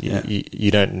 I mean,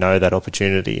 you don't know that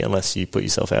opportunity unless you put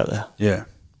yourself out there. Yeah.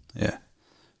 Yeah.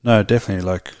 No, definitely.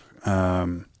 Like,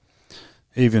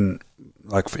 even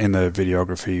like in the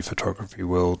videography, photography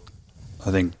world,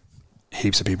 I think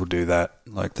heaps of people do that.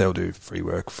 Like they'll do free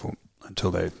work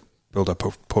until they build up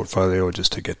a portfolio or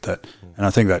just to get that. And I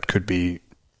think that could be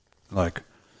like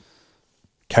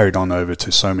carried on over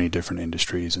to so many different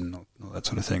industries and all that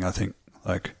sort of thing. I think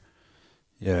like,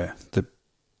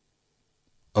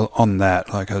 on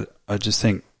that, like I just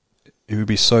think it would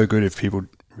be so good if people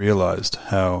realized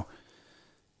how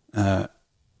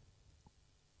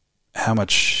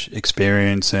much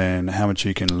experience and how much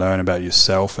you can learn about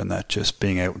yourself, and that just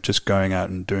going out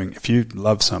and doing, if you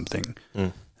love something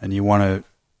and you want to,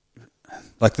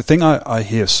 like the thing I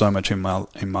hear so much in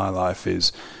my life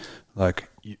is like,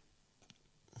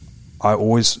 I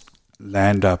always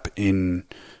land up in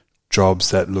jobs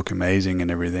that look amazing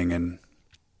and everything. And,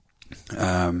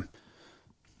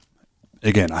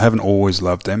 again, I haven't always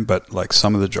loved them, but like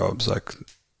some of the jobs, like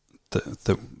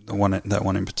that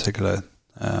one in particular,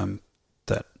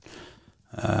 that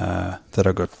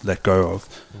I got let go of.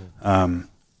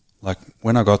 Like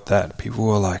when I got that, people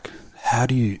were like, how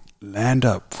do you land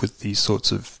up with these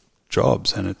sorts of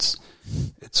jobs? And it's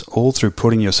all through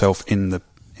putting yourself in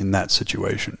that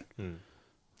situation.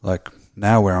 Like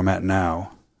now where I'm at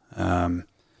now, I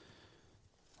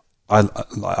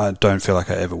don't feel like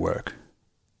I ever work.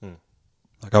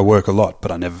 Like I work a lot,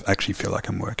 but I never actually feel like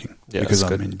I'm working because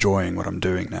I'm enjoying what I'm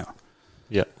doing now.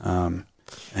 Yeah.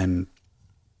 And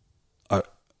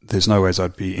there's no ways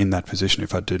I'd be in that position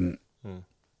if I didn't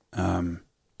do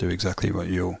exactly what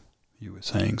you were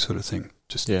saying, sort of thing.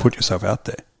 Just put yourself out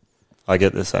there. I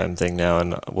get the same thing now.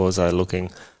 And what was I looking?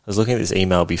 I was looking at this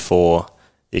email before.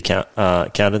 The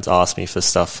accountants asked me for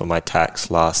stuff for my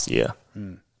tax last year.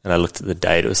 And I looked at the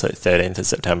date. It was like 13th of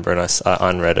September, and I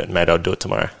unread it and made I'll do it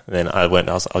tomorrow. And then I went and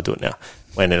I was like, I'll do it now.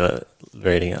 Went in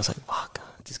reading, I was like, fuck,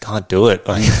 I just can't do it.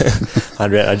 Like,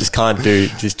 I just can't do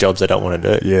just jobs I don't want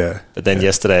to do. Yeah. But then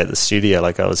yesterday at the studio,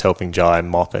 like I was helping Jai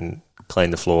mop and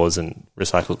clean the floors and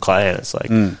recycle clay, and it's like,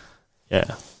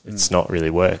 it's not really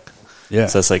work. Yeah.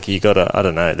 So it's like you got to, I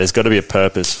don't know, there's got to be a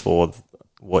purpose for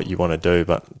what you want to do.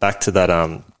 But back to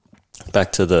that,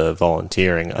 back to the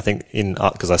volunteering, I think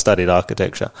because I studied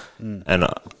architecture, and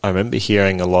I remember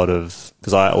hearing a lot of,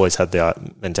 because I always had the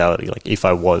mentality, like if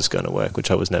I was going to work,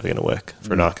 which I was never going to work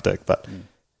for an architect, but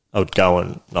I would go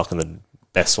and knock on the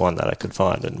best one that I could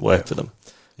find and work for them.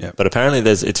 Yeah. But apparently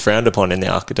it's frowned upon in the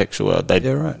architecture world. They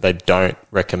don't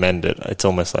recommend it. It's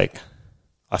almost like,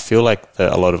 I feel like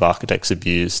a lot of architects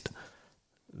abused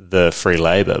the free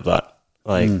labour, but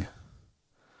like...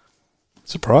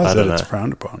 Surprised that it's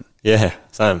frowned upon. Yeah,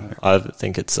 same. I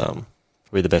think it's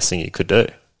probably the best thing you could do.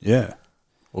 Yeah.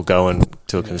 Or go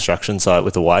to a construction site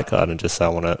with a white card and just say, I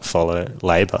want to follow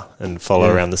labour and follow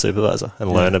around the supervisor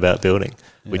and learn about building,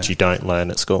 which you don't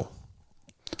learn at school.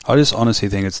 I just honestly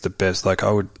think it's the best. Like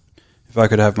if I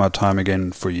could have my time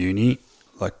again for uni,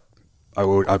 like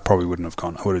I probably wouldn't have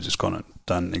gone. I would have just gone and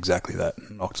done exactly that,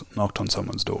 and knocked on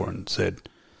someone's door and said,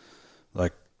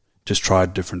 like, just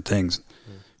tried different things.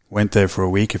 Went there for a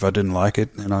week. If I didn't like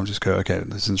it, and I'll just go, okay,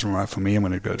 this isn't right for me. I'm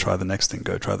going to go try the next thing.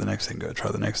 Go try the next thing. Go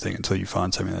try the next thing until you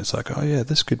find something that's like, oh yeah,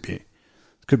 this could be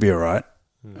all right,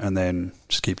 and then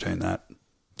just keep doing that.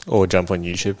 Or jump on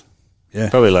YouTube. Yeah,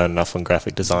 probably learn enough on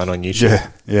graphic design on YouTube.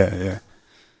 Yeah.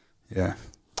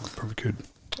 Probably could.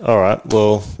 All right.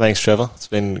 Well, thanks, Trevor. It's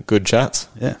been good chats.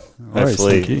 Yeah.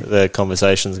 Hopefully, the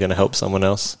conversation's going to help someone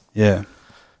else. Yeah.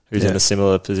 Who's in a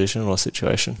similar position or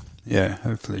situation. Yeah.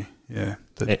 Hopefully. Yeah.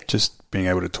 Just being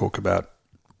able to talk about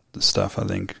the stuff. I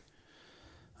think.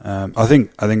 I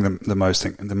think the most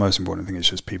important thing is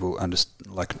just people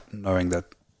like knowing that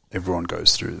everyone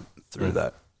goes through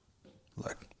that,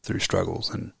 like through struggles,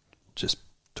 and just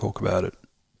talk about it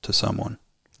to someone.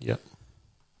 Yep.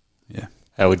 Yeah.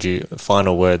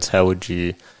 Final words, how would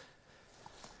you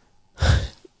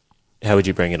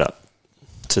bring it up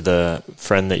to the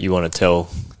friend that you want to tell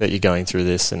that you're going through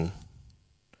this, and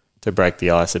to break the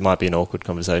ice? It might be an awkward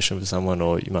conversation for someone,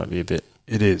 or you might be a bit...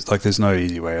 It is. Like, there's no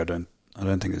easy way. I don't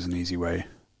think there's an easy way.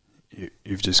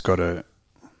 You've just got to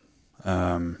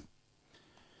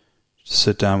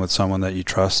sit down with someone that you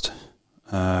trust.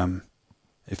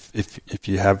 If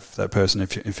you have that person,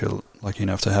 if you're lucky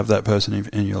enough to have that person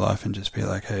in your life, and just be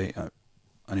like, hey,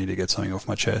 I need to get something off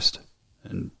my chest,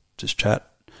 and just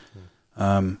chat.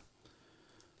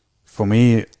 For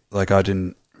me, like, I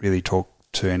didn't really talk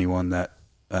to anyone that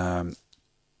I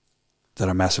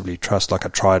massively trust. Like, I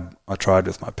tried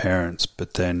with my parents,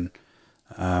 but then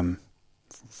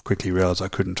quickly realized I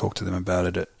couldn't talk to them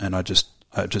about it, and I just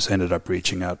ended up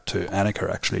reaching out to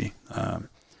Annika, actually. Oh,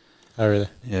 really?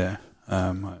 Yeah.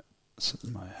 My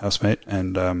housemate,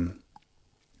 and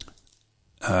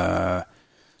I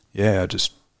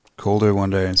just called her one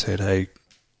day and said, hey,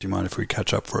 do you mind if we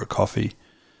catch up for a coffee?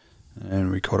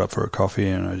 And we caught up for a coffee,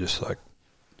 and I just like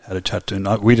had a chat to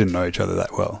her. We didn't know each other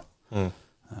that well,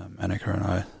 Annika and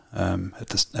I,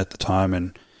 at the time,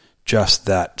 and just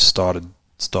that started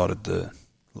the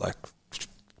like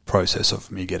process of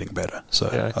me getting better. So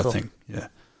yeah, cool. I think,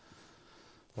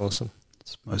 awesome.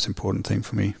 It's the most important thing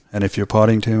for me. And if you're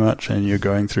partying too much and you're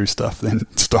going through stuff, then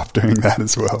stop doing that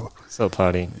as well. Stop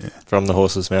partying. Yeah. From the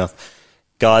horse's mouth.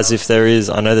 Guys, if there is,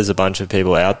 I know there's a bunch of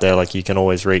people out there, like, you can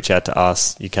always reach out to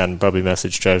us. You can probably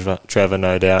message Trevor,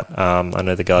 no doubt. I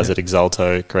know the guys at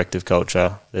Exalto, Corrective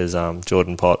Culture. There's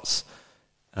Jordan Potts,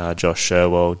 Josh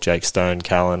Sherwell, Jake Stone,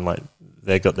 Callan. Like,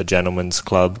 they've got the Gentlemen's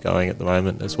Club going at the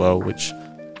moment as well, which,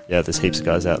 there's heaps of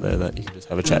guys out there that you can just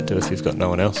have a chat to if you've got no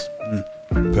one else.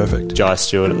 Perfect. Jai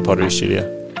Stewart at the Pottery Studio.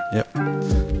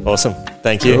 Yep. Awesome.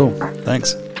 Thank you. Cool.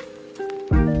 Thanks.